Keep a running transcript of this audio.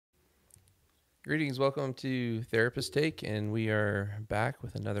Greetings, welcome to Therapist Take, and we are back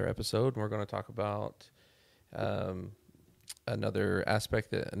with another episode. We're going to talk about um, another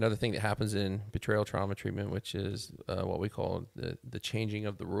thing that happens in betrayal trauma treatment, which is what we call the changing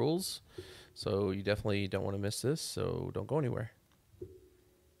of the rules. So you definitely don't want to miss this, so don't go anywhere.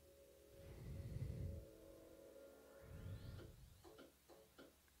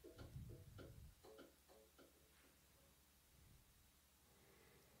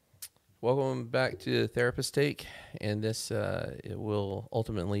 Welcome back to Therapist Take, and this it will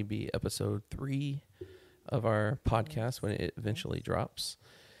ultimately be episode 3 of our podcast when it eventually drops.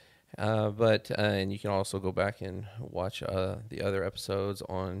 And you can also go back and watch the other episodes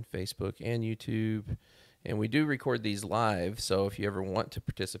on Facebook and YouTube. And we do record these live, so if you ever want to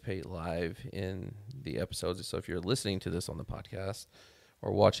participate live in the episodes, so if you're listening to this on the podcast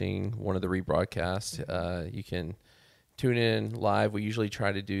or watching one of the rebroadcasts, you can tune in live. We usually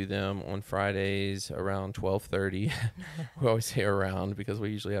try to do them on Fridays around 12:30. We always say around because we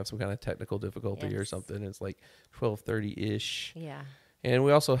usually have some kind of technical difficulty or something. It's like 12:30-ish. Yeah. And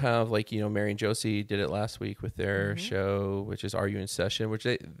we also have, like, Mary and Josie did it last week with their show, which is Are You in Session, which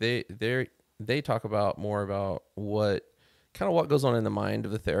they talk about more about what goes on in the mind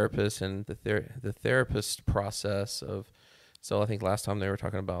of the therapist and the therapist process of. So I think last time they were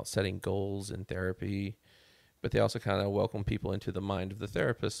talking about setting goals in therapy, but they also kind of welcome people into the mind of the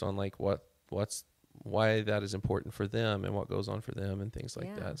therapist on like why that is important for them and what goes on for them and things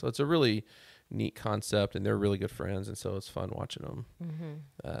like that. So it's a really neat concept, and they're really good friends, and so it's fun watching them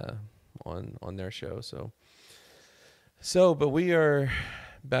on their show. But we are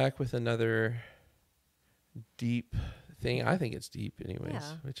back with another deep thing. I think it's deep,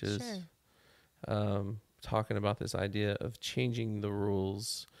 anyways, which is talking about this idea of changing the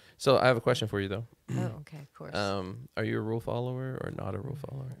rules. So I have a question for you, though. Oh, okay, of course. Are you a rule follower or not a rule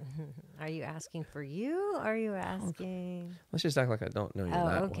follower? Are you asking for you? Or are you asking? Let's just act like I don't know you that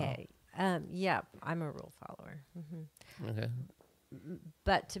well. Okay. Yeah, I'm a rule follower. Okay.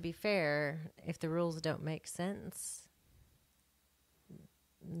 But to be fair, if the rules don't make sense,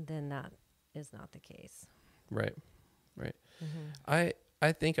 then that is not the case. Right. I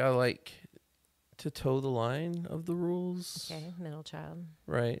think I like to toe the line of the rules. Okay, middle child.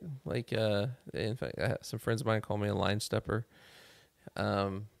 Right. Like, in fact, I have some friends of mine call me a line stepper.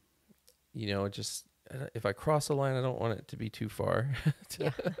 Just if I cross a line, I don't want it to be too far.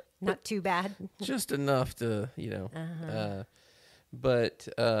 Not too bad. Just enough to, but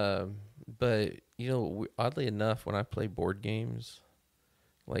oddly enough, when I play board games,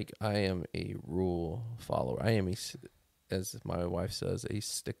 like, I am a rule follower. I am as my wife says, a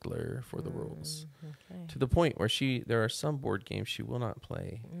stickler for the rules. Okay. To the point where there are some board games she will not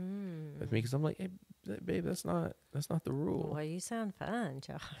play with me because I'm like, hey, babe, that's not the rule. Well, you sound fun,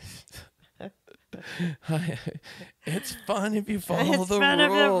 Josh. It's fun if you follow the fun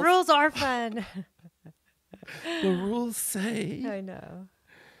rules. If the rules are fun. The rules say. I know.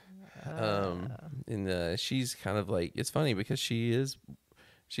 And she's kind of like, it's funny because she's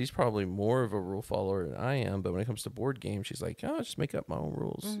probably more of a rule follower than I am, but when it comes to board games, she's like, oh, just make up my own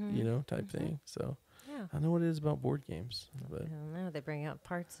rules, type thing. So I know what it is about board games. But I don't know. They bring out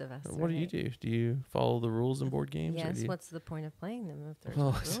parts of us. what do you do? Do you follow the rules in board games? Yes. What's the point of playing them if there's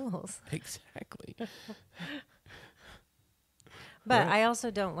no rules? Exactly. But I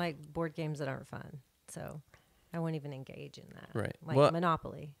also don't like board games that aren't fun. So I won't even engage in that. Right. Like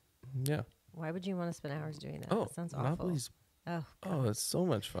Monopoly. Yeah. Why would you want to spend hours doing that? Oh, That sounds Monopoly's awful. Oh, it's so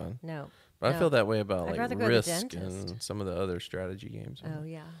much fun. no. But I feel that way about I'd like rather go to the Risk dentist. and some of the other strategy games. Oh,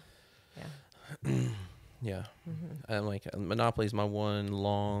 yeah. Yeah. I'm like, Monopoly's my one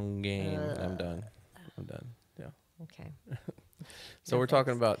long game, and I'm done. Yeah. Okay. So we're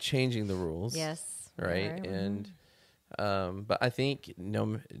talking about changing the rules. Yes. Right. Right. And but I think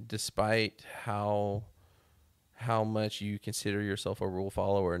despite how much you consider yourself a rule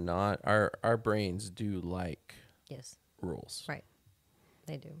follower or not, our brains do like rules. Right.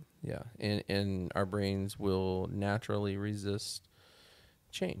 They do. Yeah. And our brains will naturally resist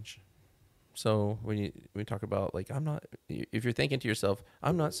change. So when we talk about, like, if you're thinking to yourself,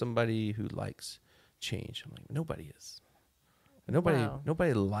 I'm not somebody who likes change. I'm like, nobody is.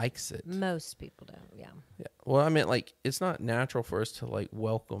 Nobody likes it. Most people don't. Yeah. Yeah. Well, I mean, like, it's not natural for us to like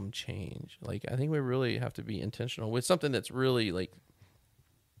welcome change. Like, I think we really have to be intentional with something that's really like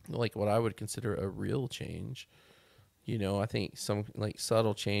what I would consider a real change. I think some like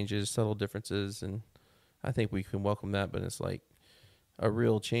subtle changes, subtle differences, and I think we can welcome that. But it's like a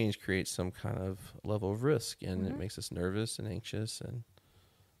real change creates some kind of level of risk, and it makes us nervous and anxious, and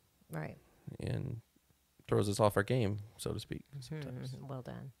throws us off our game, so to speak. Sometimes. Well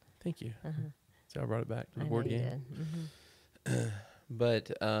done. Thank you. See, I brought it back to the I board know you game. did.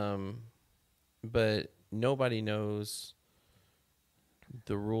 But nobody knows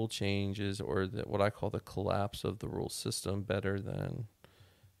the rule changes or what I call the collapse of the rule system better than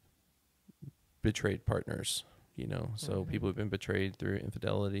betrayed partners. So people who've been betrayed through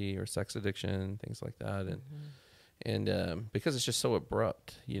infidelity or sex addiction, things like that, and because it's just so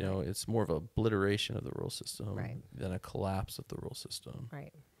abrupt, it's more of a obliteration of the rule system than a collapse of the rule system.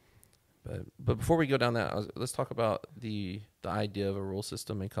 Right. But before we go down that, let's talk about the idea of a rule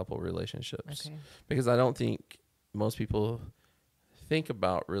system in couple relationships. Okay. Because I don't think most people think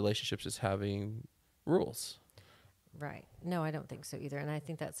about relationships as having rules. Right. No, I don't think so either. And I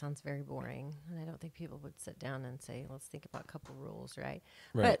think that sounds very boring. And I don't think people would sit down and say, let's think about couple rules, right?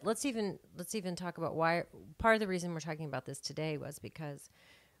 But let's even talk about why. Part of the reason we're talking about this today was because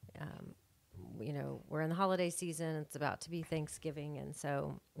we're in the holiday season. It's about to be Thanksgiving. And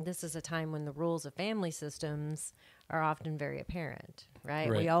so this is a time when the rules of family systems are often very apparent, right?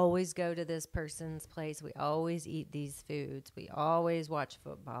 We always go to this person's place. We always eat these foods. We always watch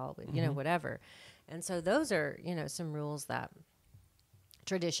football, whatever. And so those are, some rules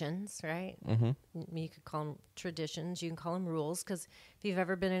traditions, right? Mm-hmm. You could call them traditions. You can call them rules, because if you've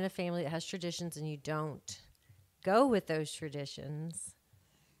ever been in a family that has traditions and you don't go with those traditions,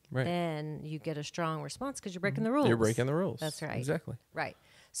 then you get a strong response because you're breaking the rules. You're breaking the rules. That's right. Exactly. Right.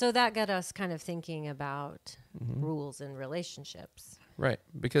 So that got us kind of thinking about rules in relationships. Right.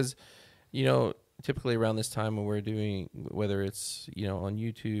 Because, typically around this time when we're doing, whether it's, on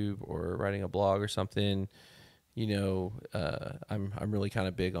YouTube or writing a blog or something, I'm really kind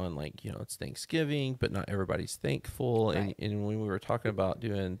of big on it's Thanksgiving, but not everybody's thankful. Right. And when we were talking about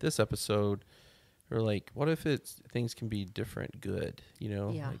doing this episode, we're like, what if things can be different, good,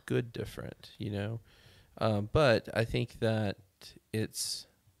 like good, different, but I think that it's,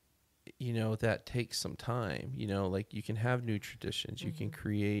 that takes some time, like you can have new traditions, you can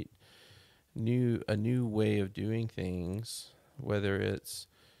create a new way of doing things, whether it's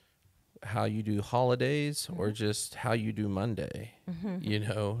how you do holidays or just how you do Monday,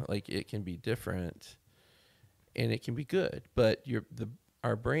 like it can be different and it can be good, but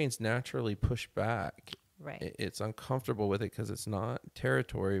our brains naturally push back. Right. It's uncomfortable with it because it's not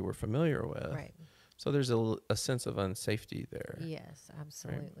territory we're familiar with. Right. So there's a sense of unsafety there. Yes,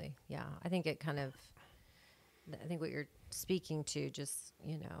 absolutely. Right? Yeah. I think I think what you're speaking to just,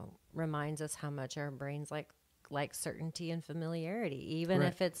 reminds us how much our brains like certainty and familiarity, even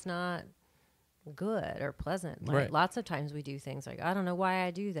if it's not good or pleasant. Lots of times we do things like, I don't know why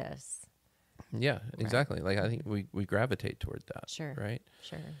I do this. Yeah, exactly. Like I think we gravitate toward that. Sure. Right.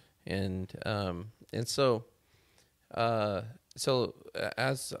 Sure. And so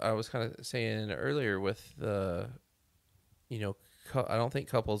as I was kind of saying earlier with the, I don't think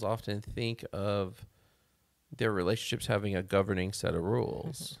couples often think of their relationships having a governing set of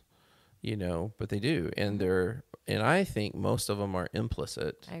rules, but they do. And I think most of them are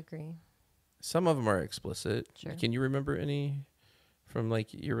implicit. I agree. Some of them are explicit. Sure. Can you remember any from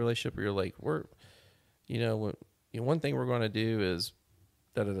your relationship where you're like, one thing we're going to do is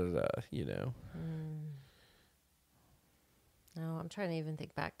da da da da, No, I'm trying to even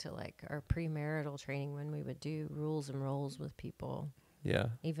think back to our premarital training when we would do rules and roles with people. Yeah.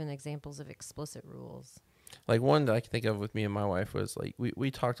 Even examples of explicit rules. Like one that I can think of with me and my wife was we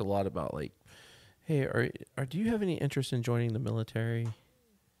talked a lot about hey, do you have any interest in joining the military?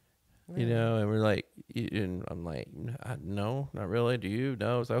 Really? And we're like, and I'm like, no, not really. Do you?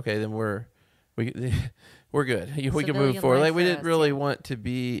 No. It's like, okay, then we're good. We can move forward. We didn't really want to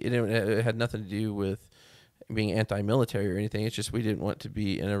be. It had nothing to do with being anti-military or anything. It's just we didn't want to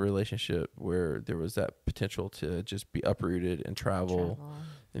be in a relationship where there was that potential to just be uprooted and travel.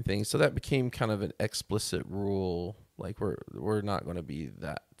 And things. So that became kind of an explicit rule. Like we're not going to be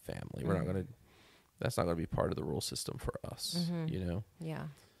that family. We're not going to. That's not going to be part of the rule system for us. Yeah.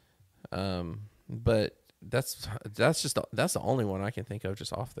 But that's the only one I can think of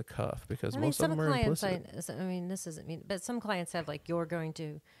just off the cuff, because most of them are implicit. This isn't mean, but some clients have you're going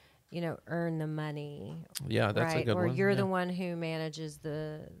to, earn the money. Yeah, that's a good one. Or you're the one who manages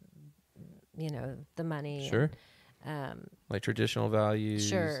the money. Sure. Like traditional values.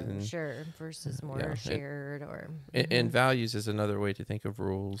 Sure, versus more shared and values is another way to think of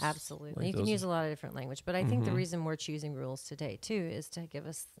rules. Absolutely. You can use a lot of different language, but I think the reason we're choosing rules today too is to give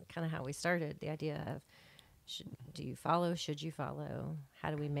us kind of how we started, the idea of do you follow, should you follow, how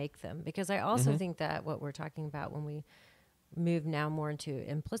do we make them? Because I also think that what we're talking about when we move now more into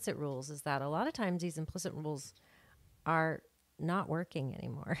implicit rules is that a lot of times these implicit rules are not working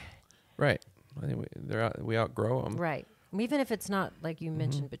anymore. Right. I think we outgrow them. Right. Even if it's not like you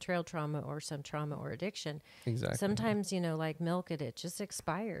mentioned betrayal trauma or some trauma or addiction. Exactly. Sometimes, like milk, it just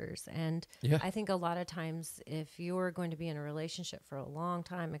expires. And Yeah. I think a lot of times if you're going to be in a relationship for a long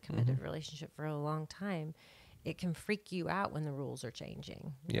time, a committed relationship for a long time, it can freak you out when the rules are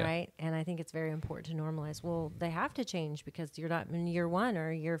changing, right? And I think it's very important to normalize, well, they have to change because you're not in year 1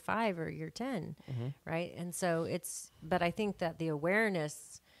 or year 5 or year 10, right? And so but I think that the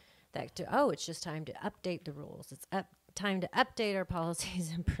awareness that, it's just time to update the rules. It's time to update our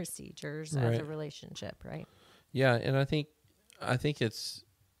policies and procedures as a relationship, right? Yeah, and I think it's,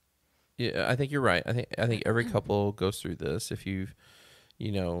 I think you're right. I think every couple goes through this. If you've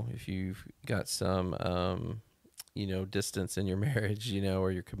got some distance in your marriage,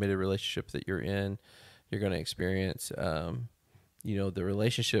 or your committed relationship that you're in, you're going to experience, the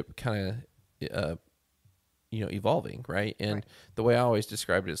relationship kind of, evolving, right? And the way I always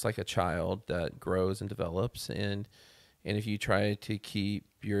describe it, it's like a child that grows and develops. And if you try to keep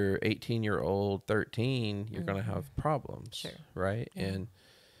your 18-year-old 13, you're going to have problems, right? Yeah.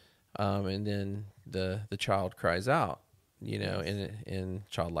 And then the child cries out, in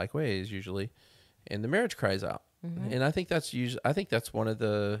childlike ways usually, and the marriage cries out. And I think that's one of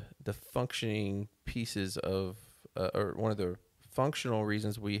the functioning pieces of, or one of the functional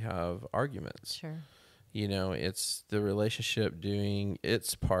reasons we have arguments. Sure. It's the relationship doing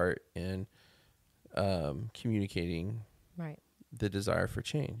its part in communicating the desire for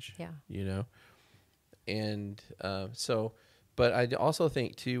change. Yeah. And but I also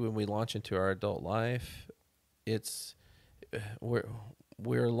think too, when we launch into our adult life,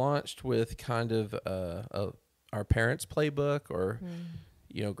 we're launched with kind of our parents' playbook, or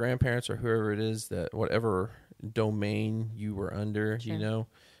grandparents, or whoever it is, that whatever domain you were under,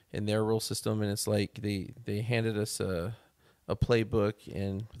 in their rule system. And it's like they handed us a playbook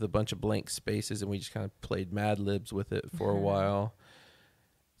and with a bunch of blank spaces, and we just kind of played Mad Libs with it for a while.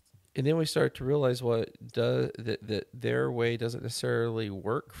 And then we start to realize that their way doesn't necessarily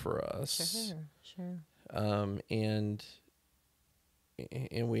work for us. Sure. And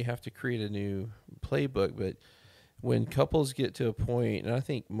we have to create a new playbook. But when couples get to a point, and I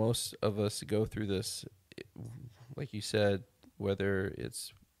think most of us go through this, like you said, whether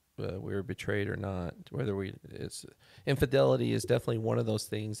it's we were betrayed or not, it's infidelity is definitely one of those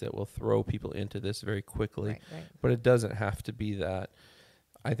things that will throw people into this very quickly. Right. But it doesn't have to be that.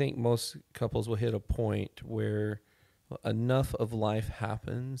 I think most couples will hit a point where enough of life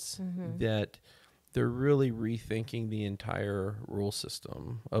happens that they're really rethinking the entire rule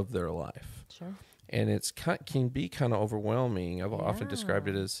system of their life. Sure. And can be kind of overwhelming. I've often described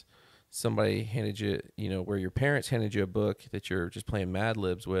it as somebody handed you, where your parents handed you a book that you're just playing Mad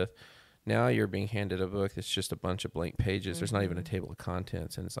Libs with. Now you're being handed a book that's just a bunch of blank pages. There's not even a table of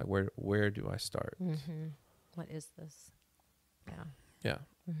contents. And it's like, where do I start? What is this? Yeah.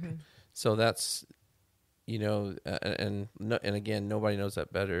 So that's, and again, nobody knows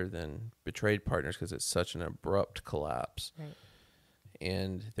that better than betrayed partners, because it's such an abrupt collapse. Right.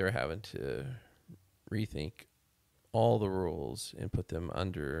 And they're having to rethink all the rules and put them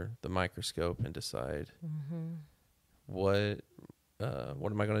under the microscope and decide what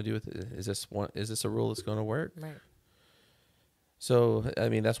am I going to do with it? Is this a rule that's going to work? Right. So, I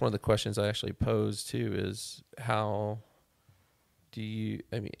mean, that's one of the questions I actually posed too, is how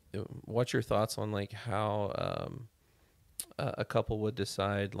what's your thoughts on like how a couple would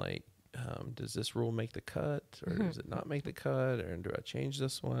decide, like, does this rule make the cut, or does it not make the cut, or do I change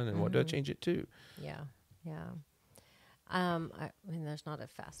this one, and what do I change it to? Yeah. I mean, there's not a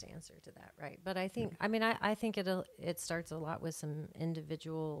fast answer to that, right? But I think, I think it starts a lot with some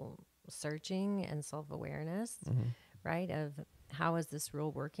individual searching and self-awareness, right? Of how is this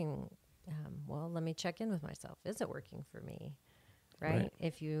rule working? Well, let me check in with myself. Is it working for me? Right?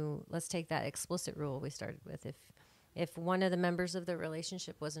 Let's take that explicit rule we started with. If one of the members of the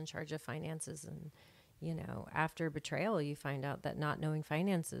relationship was in charge of finances, and, after betrayal, you find out that not knowing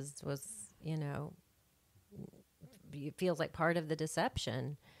finances was, it feels like part of the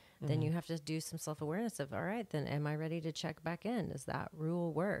deception, then you have to do some self-awareness of, all right, then am I ready to check back in? Does that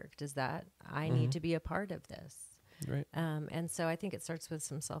rule work? Does that, I need to be a part of this? Right. And so I think it starts with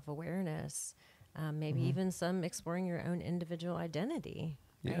some self-awareness, maybe even some exploring your own individual identity,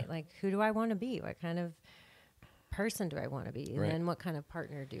 right? Yeah. Like, who do I want to be? What kind of person do I want to be? And then what kind of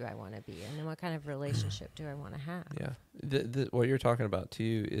partner do I want to be? And then what kind of relationship do I want to have? Yeah. What you're talking about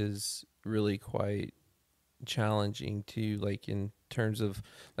too is really quite challenging too, like in terms of,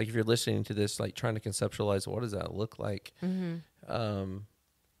 like, if you're listening to this, like trying to conceptualize what does that look like,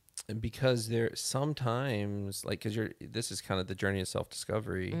 and because there sometimes, like, because this is kind of the journey of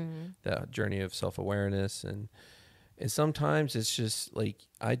self-discovery, that journey of self-awareness, And sometimes it's just like,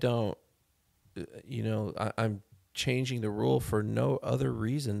 I don't, I'm changing the rule for no other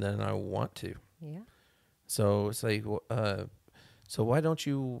reason than I want to. Yeah. So it's like, so why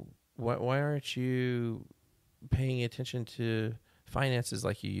aren't you paying attention to finances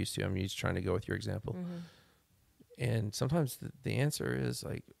like you used to? I'm just trying to go with your example. And sometimes the answer is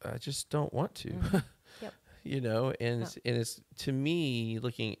like, I just don't want to. Yep. And it's to me,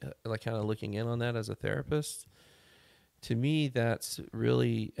 looking in on that as a therapist, to me, that's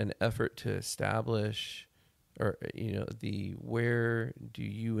really an effort to establish, or, the where do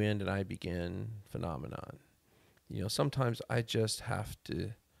you end and I begin phenomenon. Sometimes I just have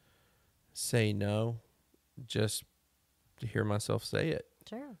to say no, just to hear myself say it.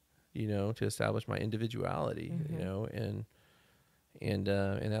 Sure. To establish my individuality, and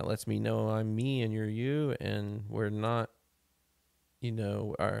that lets me know I'm me and you're you, and we're not,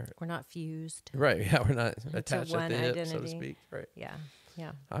 we're not fused. Right. Yeah. We're not attached one at the hip, identity. so to speak. Right. Yeah.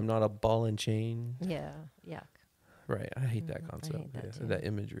 Yeah. I'm not a ball and chain. Yeah. Yuck. Right. I hate that concept. I hate that too. That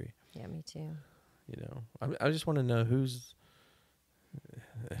imagery. Yeah, me too. I just want to know who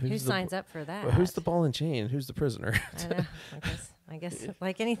signs up for that. Well, who's the ball and chain? Who's the prisoner? I know. I guess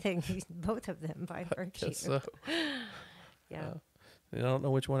like anything, both of them by virtue. So. Yeah. I don't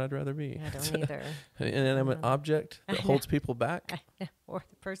know which one I'd rather be. I don't either. An inanimate object that holds people back, or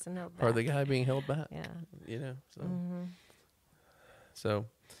the person held back, or the guy being held back. Yeah. So,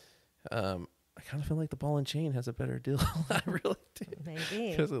 I kind of feel like the ball and chain has a better deal. I really do.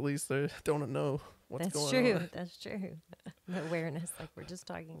 Maybe because at least they don't know what's That's going on. That's true. The awareness, like we're just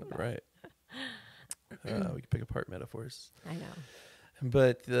talking about. Right. We can pick apart metaphors. I know.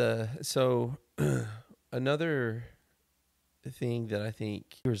 But so another thing that I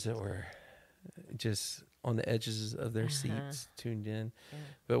think viewers that were just on the edges of their seats tuned in,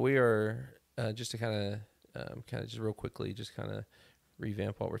 but we are just to kind of just real quickly, just kind of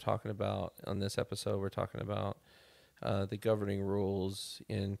revamp what we're talking about on this episode. We're talking about the governing rules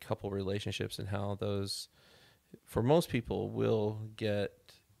in couple relationships and how those, for most people, will get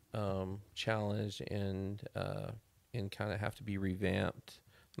challenged and kind of have to be revamped,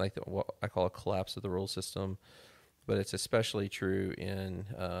 like what I call a collapse of the rule system. But it's especially true in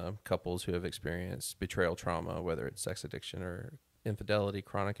couples who have experienced betrayal trauma, whether it's sex addiction or infidelity,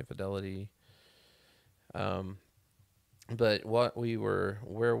 chronic infidelity. But where we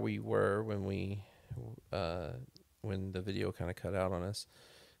were when the video kind of cut out on us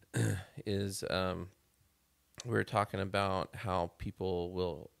is we were talking about how people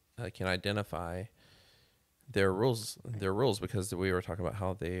will can identify their rules because we were talking about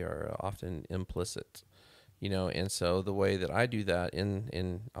how they are often implicit. And so the way that I do that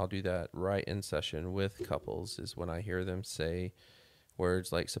I'll do that right in session with couples is when I hear them say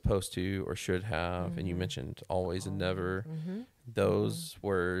words like supposed to or should have, and you mentioned always and never. Those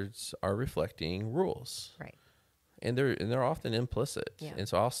words are reflecting rules, right? And they're often implicit. Yeah. And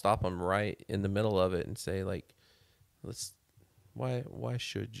so I'll stop them right in the middle of it and say, like, why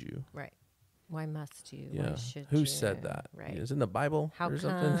should you? Right. Why must you? Yeah. Why should Who you? said that? Right. Is it in the Bible or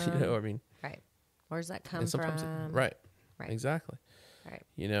something? I mean. Right. Where's that come from? Right. Right. Exactly. Right.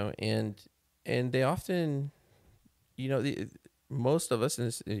 And they often, most of us,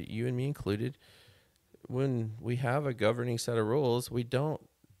 and you and me included, when we have a governing set of rules, we don't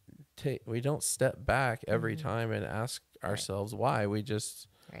step back every time and ask ourselves why. We just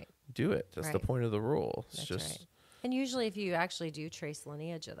do it. That's the point of the rule. It's just right. And usually if you actually do trace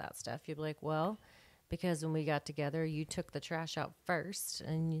lineage of that stuff, you'll be like, well, because when we got together, you took the trash out first,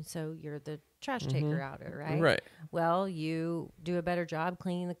 and so you're the trash taker outer, right? Right. Well, you do a better job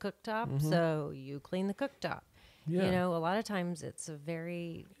cleaning the cooktop, so you clean the cooktop. Yeah. A lot of times it's a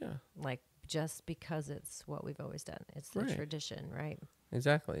very, like, just because it's what we've always done. It's the tradition, right?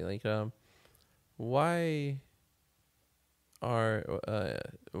 Exactly. Like, why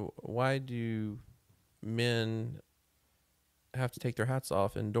do men have to take their hats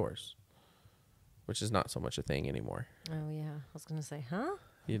off indoors? Which is not so much a thing anymore. Oh yeah, I was gonna say, huh?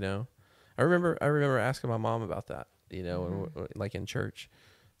 I remember asking my mom about that. Like in church,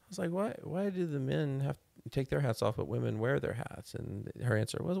 I was like, why do the men have to take their hats off, but women wear their hats? And her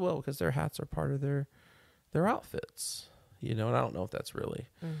answer was, well, because their hats are part of their outfits. And I don't know if that's really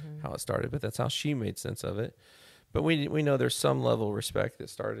how it started, but that's how she made sense of it. But we know there's some level of respect that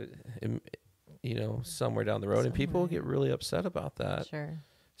started, somewhere down the road, and people get really upset about that. Sure.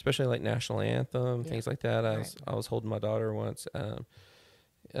 Especially like national anthem, things like that. I was holding my daughter once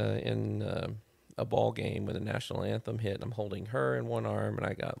in a ball game when the national anthem hit, and I'm holding her in one arm, and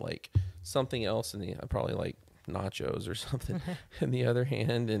I got like something else in probably like nachos or something in the other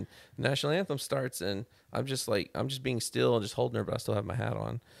hand, and the national anthem starts, and I'm just being still and just holding her, but I still have my hat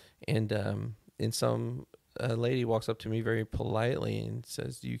on. And some lady walks up to me very politely and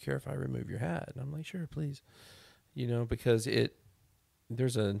says, "Do you care if I remove your hat?" And I'm like, "Sure, please." Because we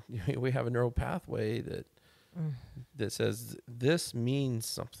have a neural pathway that says this means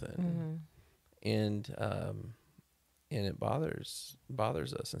something, and it bothers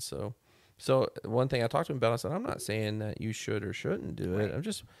us. And so one thing I talked to him about, I said, I'm not saying that you should or shouldn't do it. I'm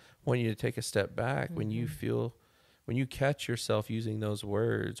just wanting you to take a step back when you catch yourself using those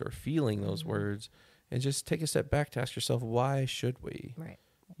words or feeling those words, and just take a step back to ask yourself, why should we? Right.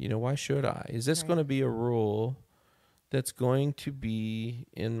 Why should I? Is this going to be a rule that's going to be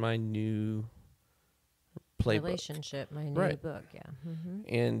in my new playbook? Relationship, my new book, yeah.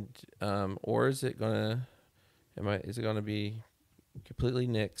 And or is it gonna be completely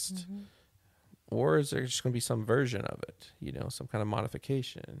nixed, or is there just gonna be some version of it? Some kind of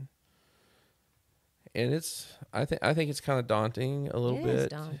modification. And I think it's kind of daunting a little bit. It is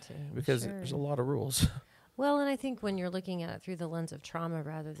daunting because there's a lot of rules. Well, and I think when you're looking at it through the lens of trauma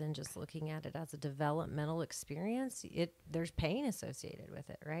rather than just looking at it as a developmental experience, there's pain associated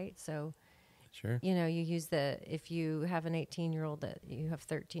with it, right? So, Sure. you use if you have an 18-year-old that you have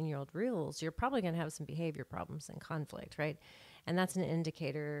 13-year-old rules, you're probably going to have some behavior problems and conflict, right? And that's an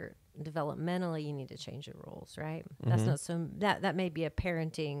indicator developmentally you need to change the rules, right? That's not that may be a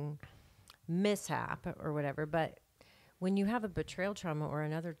parenting mishap or whatever, but when you have a betrayal trauma or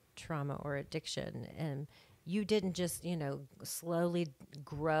another trauma or addiction, and you didn't just, slowly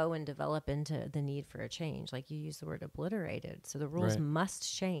grow and develop into the need for a change. Like you use the word obliterated. So the rules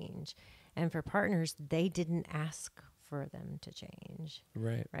must change. And for partners, they didn't ask for them to change.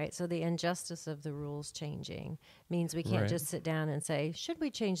 Right. Right. So the injustice of the rules changing means we can't just sit down and say, should we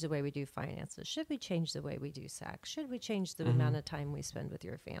change the way we do finances? Should we change the way we do sex? Should we change the amount of time we spend with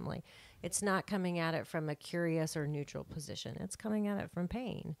your family? It's not coming at it from a curious or neutral position. It's coming at it from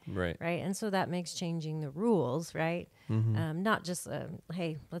pain. Right. Right. And so that makes changing the rules, right? Not just,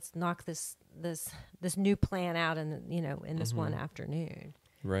 hey, let's knock this new plan out in this one afternoon.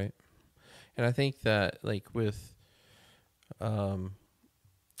 Right. And I think that with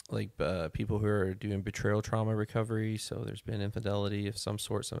people who are doing betrayal trauma recovery, so there's been infidelity of some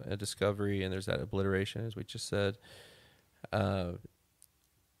sort, a discovery, and there's that obliteration, as we just said.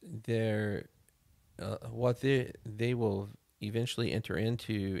 What they will eventually enter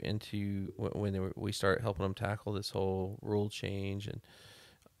into when we start helping them tackle this whole rule change, and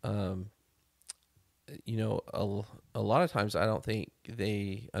a lot of times I don't think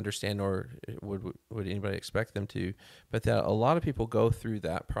they understand, or would anybody expect them to, but that a lot of people go through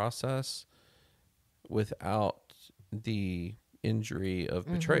that process without the injury of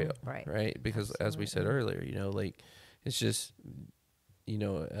betrayal, right? Because as we said earlier, it's just,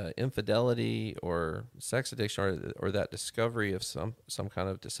 infidelity or sex addiction or that discovery of some kind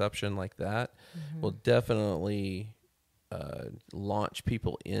of deception like that will definitely launch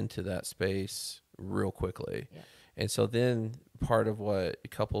people into that space real quickly. Yeah. And so then part of what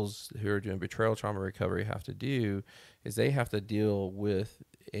couples who are doing betrayal trauma recovery have to do is they have to deal with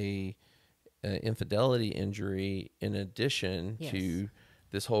an infidelity injury in addition to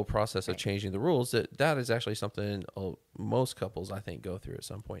this whole process of changing the rules. That is actually something most couples, I think, go through at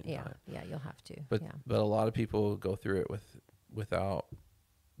some point in time. Yeah, you'll have to. But a lot of people go through it without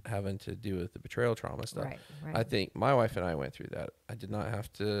having to do with the betrayal trauma stuff. Right. I think my wife and I went through that. I did not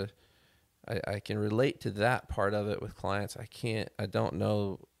have to. I can relate to that part of it with clients. I can't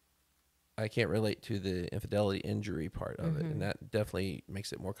relate to the infidelity injury part of it, and that definitely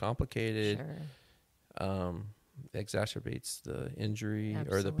makes it more complicated. Sure. Exacerbates the injury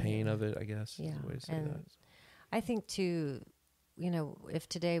or the pain of it, I guess. Yeah. Is the way to say and that. I think too, if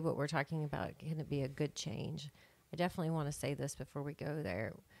today what we're talking about can be a good change, I definitely want to say this before we go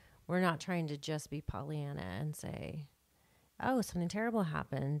there. We're not trying to just be Pollyanna and say, oh, something terrible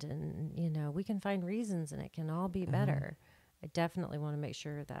happened and, we can find reasons and it can all be better. I definitely want to make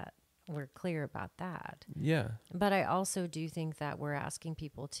sure that we're clear about that. Yeah. But I also do think that we're asking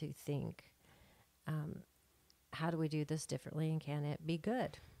people to think, how do we do this differently and can it be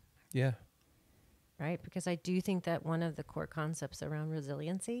good? Yeah. Right? Because I do think that one of the core concepts around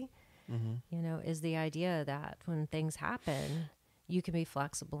resiliency, is the idea that when things happen, you can be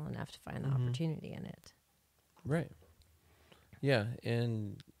flexible enough to find the opportunity in it. Right. Yeah.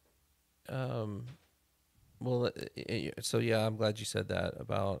 And, so yeah, I'm glad you said that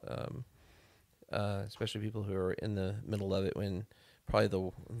about, especially people who are in the middle of it, when probably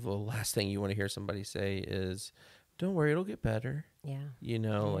the last thing you want to hear somebody say is, don't worry, it'll get better. Yeah.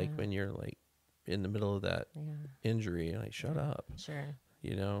 Like when you're like in the middle of that injury, like, shut up. Sure.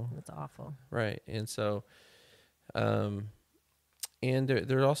 You know? That's awful. Right. And so, and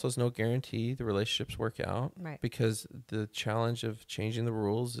there also is no guarantee the relationships work out, right? Because the challenge of changing the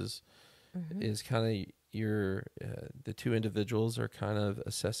rules is kind of the two individuals are kind of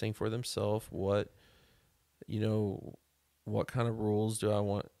assessing for themselves what kind of rules do I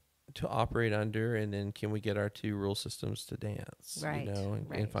want to operate under, and then can we get our two rule systems to dance, right?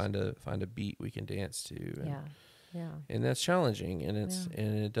 And find a beat we can dance to. And, yeah. And that's challenging, and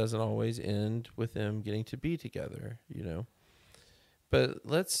and it doesn't always end with them getting to be together, But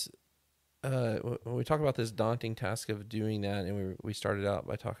let's when we talk about this daunting task of doing that, and we started out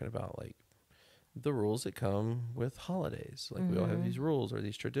by talking about like the rules that come with holidays. Like we all have these rules or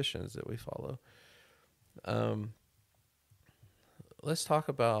these traditions that we follow. Let's talk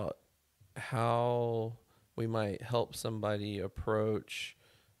about how we might help somebody approach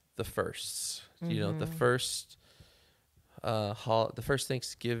the firsts. The first the first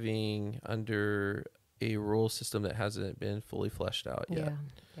Thanksgiving under a rule system that hasn't been fully fleshed out yet.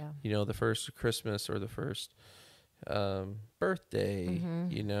 Yeah. The first Christmas or the first birthday.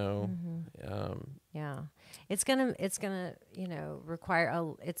 Yeah, it's gonna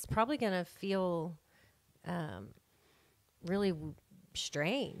require it's probably gonna feel really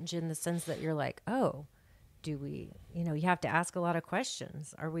strange in the sense that you're like, oh, do we, you have to ask a lot of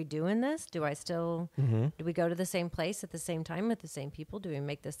questions. Are we doing this? Do I still, do we go to the same place at the same time with the same people? Do we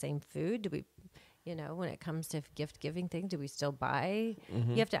make the same food? Do we, when it comes to gift giving things, do we still buy?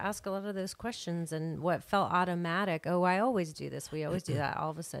 You have to ask a lot of those questions. And what felt automatic, oh, I always do this, we always do that,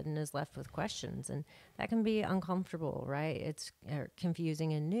 all of a sudden is left with questions. And that can be uncomfortable, right? It's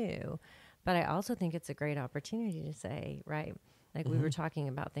confusing and new. But I also think it's a great opportunity to say, right, like we were talking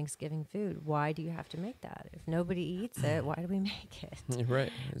about Thanksgiving food. Why do you have to make that? If nobody eats it, why do we make it? Right.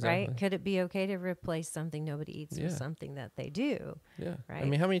 Exactly. Right? Could it be okay to replace something nobody eats with something that they do? Yeah. Right. I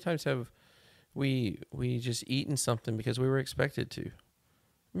mean, how many times have we just eaten something because we were expected to?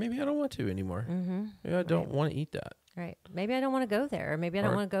 Maybe I don't want to anymore. Maybe I don't want to eat that. Right. Maybe I don't want to go there. Or maybe I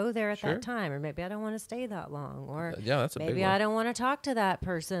don't want to go there at that time. Or maybe I don't want to stay that long. Or that's a big one. Maybe I don't want to talk to that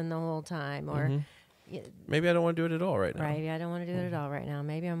person the whole time. Or maybe I don't want to do it at all right now. Maybe I don't want to do it at all right now.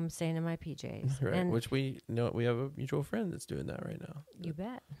 Maybe I'm staying in my PJs. Right. Which we know we have a mutual friend that's doing that right now. You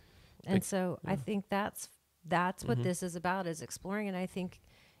bet. And so I think that's what this is about, is exploring. And I think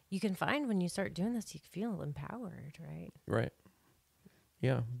you can find when you start doing this, you feel empowered, right? Right.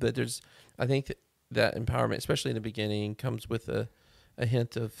 Yeah. But I think that empowerment, especially in the beginning, comes with a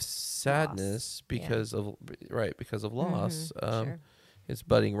hint of sadness because of loss. Sure. It's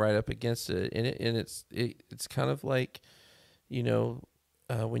butting right up against it, and it's kind of like,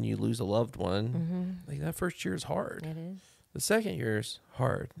 when you lose a loved one, like that first year is hard. It is. The second year is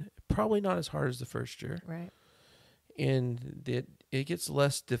hard, probably not as hard as the first year, right? And it gets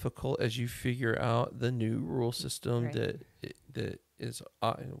less difficult as you figure out the new rule system that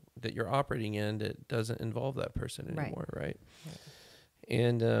you're operating in that doesn't involve that person anymore, right?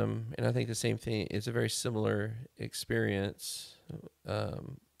 And I think the same thing is a very similar experience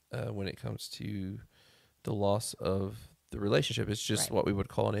when it comes to the loss of the relationship. It's just what we would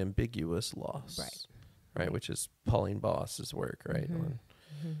call an ambiguous loss, right? Which is Pauline Boss's work, right? On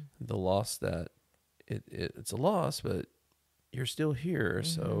the loss that it's a loss, but you're still here.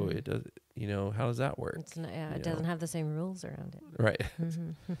 So it does, how does that work? It's not, it doesn't have the same rules around it. Right.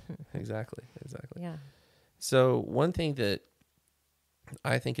 Exactly. Yeah. So one thing that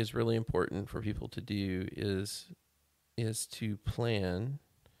I think is really important for people to do is to plan,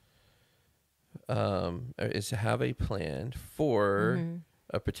 is to have a plan for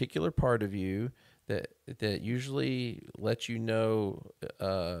a particular part of you that usually lets you know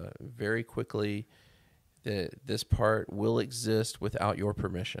very quickly that this part will exist without your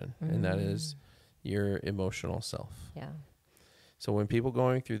permission, and that is your emotional self. Yeah. So when people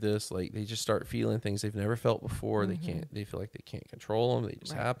going through this, like, they just start feeling things they've never felt before. They feel like they can't control them. They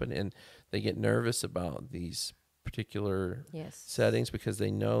just happen, and they get nervous about these particular settings because they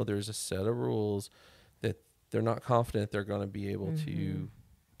know there's a set of rules that they're not confident they're going to be able to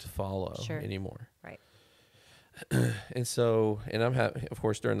follow anymore. Right. And so, of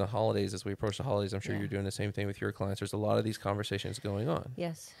course, during the holidays, as we approach the holidays, I'm sure you're doing the same thing with your clients. There's a lot of these conversations going on.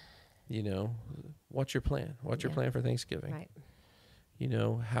 Yes. What's your plan? What's your plan for Thanksgiving? Right.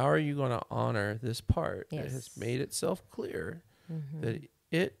 How are you going to honor this part that has made itself clear that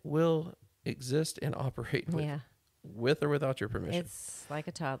it will exist and operate with or without your permission? It's like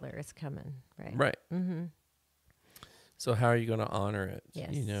a toddler. It's coming. Right. Right. So how are you going to honor it? Yes.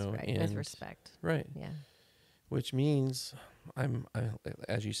 And with respect. Right. Yeah. Which means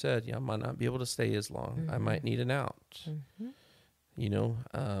as you said, I might not be able to stay as long. I might need an out.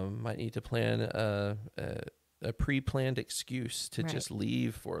 Might need to plan a pre-planned excuse to just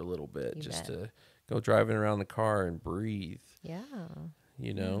leave for a little bit, to go driving around the car and breathe. Yeah.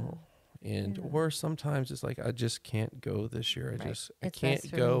 Or sometimes it's like, I just can't go this year. I It's can't best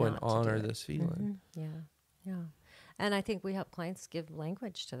for go me and not to honor do it. this feeling. Yeah. And I think we help clients give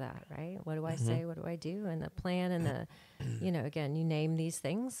language to that, right? What do I say? What do I do? And the plan and the, again, you name these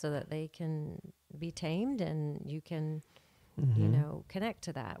things so that they can be tamed, and you can, connect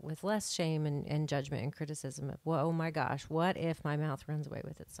to that with less shame and judgment and criticism of, well, oh my gosh, what if my mouth runs away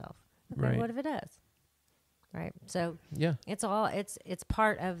with itself? Okay, Right. what if it does? Right. So Yeah. it's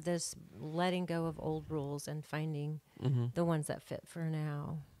part of this letting go of old rules and finding the ones that fit for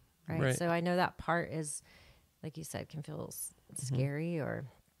now. Right. So I know that part is, like you said, can feel scary or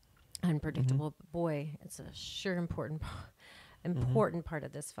unpredictable. But boy, it's a sure important part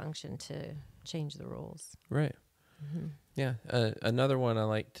of this function to change the rules. Right. Yeah. Another one I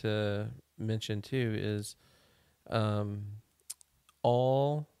like to mention too is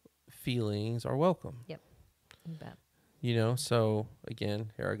all feelings are welcome. Yep. You bet. So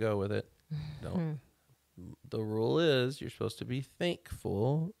again, here I go with it. The rule is you're supposed to be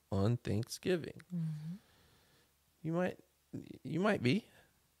thankful on Thanksgiving. You might be,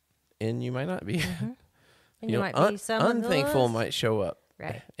 and you might not be. And you might be unthankful might show up.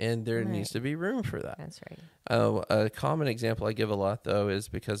 Right. And there needs to be room for that. That's right. A common example I give a lot, though, is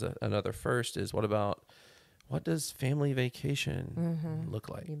because another first is what does family vacation look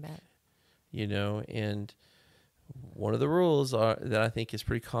like? You bet. And one of the rules that I think is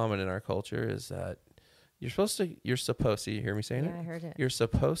pretty common in our culture is that you're supposed to, you hear me saying it? Yeah, I heard it. You're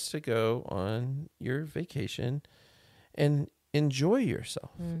supposed to go on your vacation and enjoy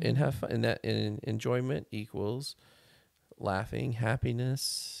yourself and have fun. And enjoyment equals laughing,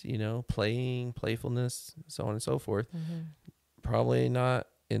 happiness, playing, playfulness, so on and so forth. Probably not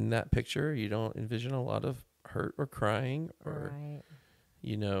in that picture. You don't envision a lot of hurt or crying or,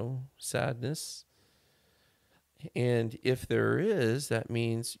 sadness. And if there is, that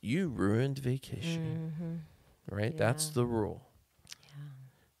means you ruined vacation, right? Yeah. That's the rule.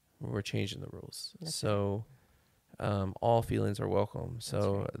 Yeah. We're changing the rules. That's so all feelings are welcome.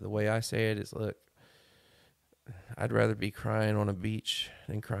 So the way I say it is, look, I'd rather be crying on a beach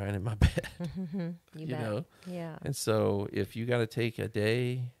than crying in my bed. You know? Yeah. And so if you got to take a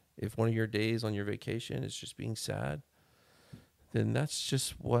day, if one of your days on your vacation is just being sad, then that's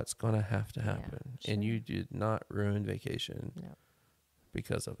just what's going to have to happen. Yeah, sure. And you did not ruin vacation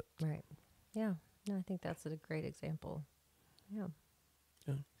because of it. Right. Yeah. No, I think that's a great example. Yeah.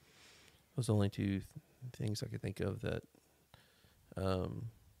 Yeah. Those are only two things I could think of that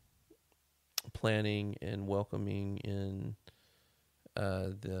planning and welcoming in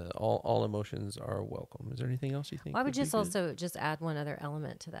all emotions are welcome. Is there anything else you think? Well, I would just also just add one other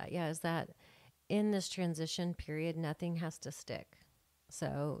element to that. Yeah, is that in this transition period, nothing has to stick.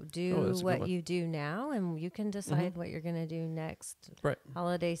 So do what you do now, and you can decide what you're going to do next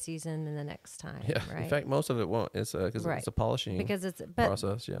holiday season and the next time. Yeah. Right? In fact, most of it won't. It's because it's a polishing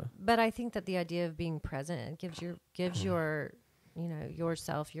process. Yeah. But I think that the idea of being present gives your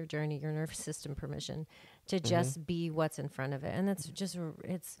yourself, your journey, your nervous system permission to just be what's in front of it, and that's just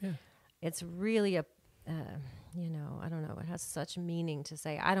it's really a I don't know. It has such meaning to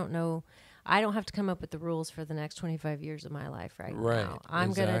say, I don't know. I don't have to come up with the rules for the next 25 years of my life right now.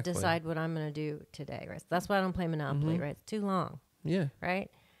 I'm going to decide what I'm going to do today. Right? That's why I don't play Monopoly, right? It's too long. Yeah. Right?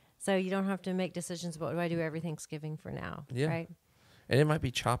 So you don't have to make decisions about what do I do every Thanksgiving for now. Yeah. Right? And it might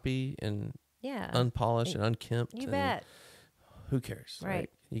be choppy and unpolished and unkempt. You bet. Who cares? Right.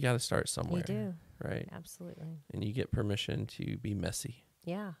 You got to start somewhere. You do. Right. Absolutely. And you get permission to be messy.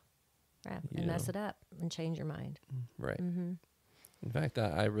 Yeah. Right. And mess it up and change your mind. Right. In fact,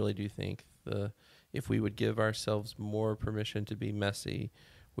 I really do think if we would give ourselves more permission to be messy,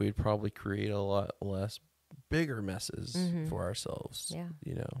 we'd probably create a lot less bigger messes for ourselves. Yeah.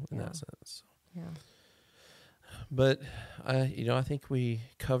 In that sense. Yeah. But I think we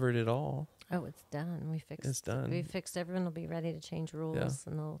covered it all. Oh, it's done. It's done. We fixed. Everyone will be ready to change rules,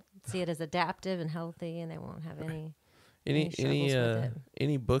 and they'll see it as adaptive and healthy, and they won't have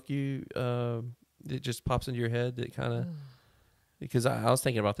any book you that just pops into your head that kind of, because I was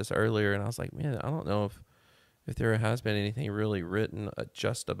thinking about this earlier and I was like, man, I don't know if there has been anything really written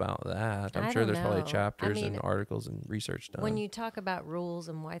just about that. I'm sure there's probably chapters and articles and research done. When you talk about rules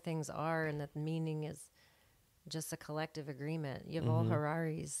and why things are, and that the meaning is just a collective agreement, Yuval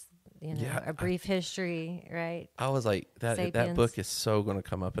Harari's A Brief History, right? I was like, that Sapiens. book is so going to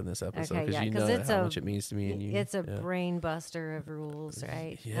come up in this episode Okay, because yeah, 'cause it's how much it means to me and you. It's a brain buster of rules,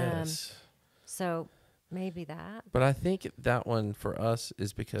 right? Yes. So maybe that. But I think that one for us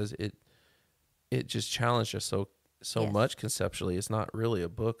is because it just challenged us so Yes. much conceptually. It's not really a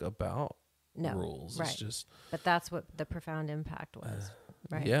book about No, rules. right. It's just. But that's what the profound impact was,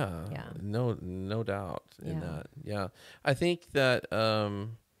 right? Yeah. Yeah. No doubt in Yeah. that. Yeah. I think that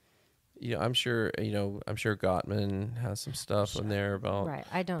I'm sure Gottman has some stuff in there about. Right.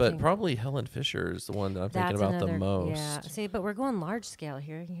 I don't. But think probably Helen Fisher is the one that I'm thinking that's about the another, most. Yeah. See, but we're going large scale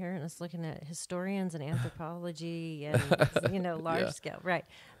here. And us looking at historians and anthropology and large Yeah. scale, right?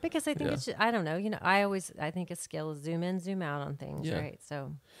 Because I think Yeah. it's just, I don't know. I think a scale is zoom in, zoom out on things, Yeah. right?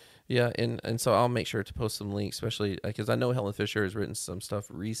 So. Yeah, and so I'll make sure to post some links, especially because I know Helen Fisher has written some stuff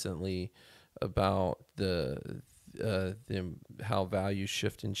recently about the how values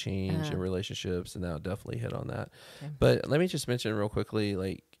shift and change in relationships, and that'll definitely hit on that. Okay. But let me just mention real quickly,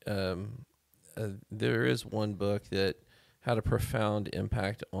 there is one book that had a profound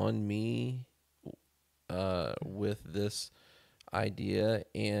impact on me with this idea,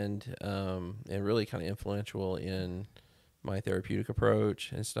 and really kind of influential in my therapeutic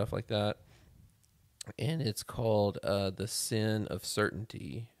approach and stuff like that. And it's called The Sin of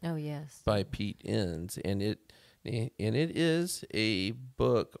Certainty. Oh yes. By Pete Enns, and it is a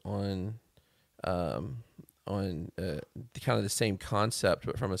book on kind of the same concept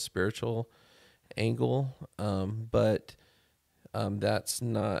but from a spiritual angle. But that's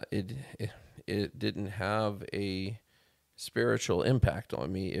not it. It didn't have a spiritual impact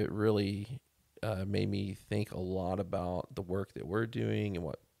on me. It really made me think a lot about the work that we're doing and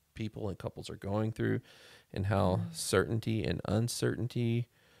what people and couples are going through, and how certainty and uncertainty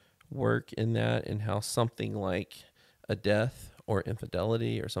work in that, and how something like a death or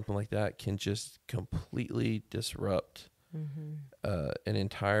infidelity or something like that can just completely disrupt an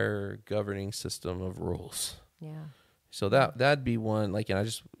entire governing system of rules. Yeah. So that'd be one. And I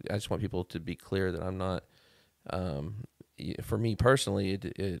just want people to be clear that I'm not. For me personally,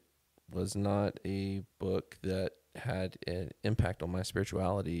 it was not a book that had an impact on my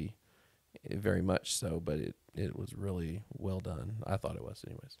spirituality very much so, but it was really well done. I thought it was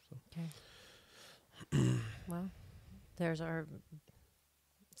anyways. So. Okay. Well, there's our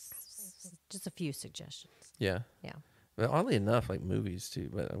just a few suggestions. Yeah. Yeah. Well, oddly enough, like movies too,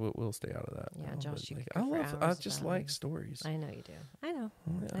 but we'll stay out of that. Yeah, Josh, you could I go for I hours just about like movies. stories. I know you do. I know.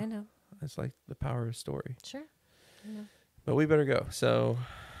 Yeah. I know. It's like the power of story. Sure. I know. But we better go. So,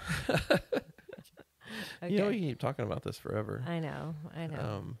 Okay. we keep talking about this forever. I know.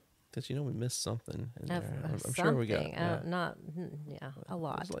 Because we missed something in there. I'm Something. sure we got a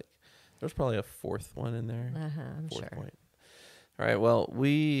lot. There's probably a fourth one in there. I'm Fourth sure. point. All right. Well,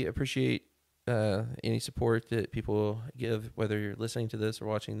 we appreciate any support that people give, whether you're listening to this or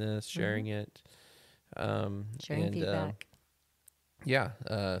watching this, sharing it. Sharing feedback.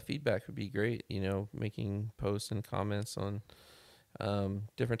 Feedback would be great. Making posts and comments on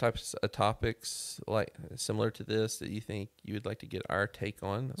different types of topics, like similar to this, that you think you would like to get our take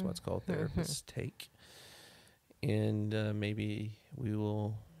on. That's what's called Therapist's Take. And maybe we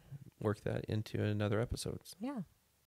will work that into another episode. Yeah.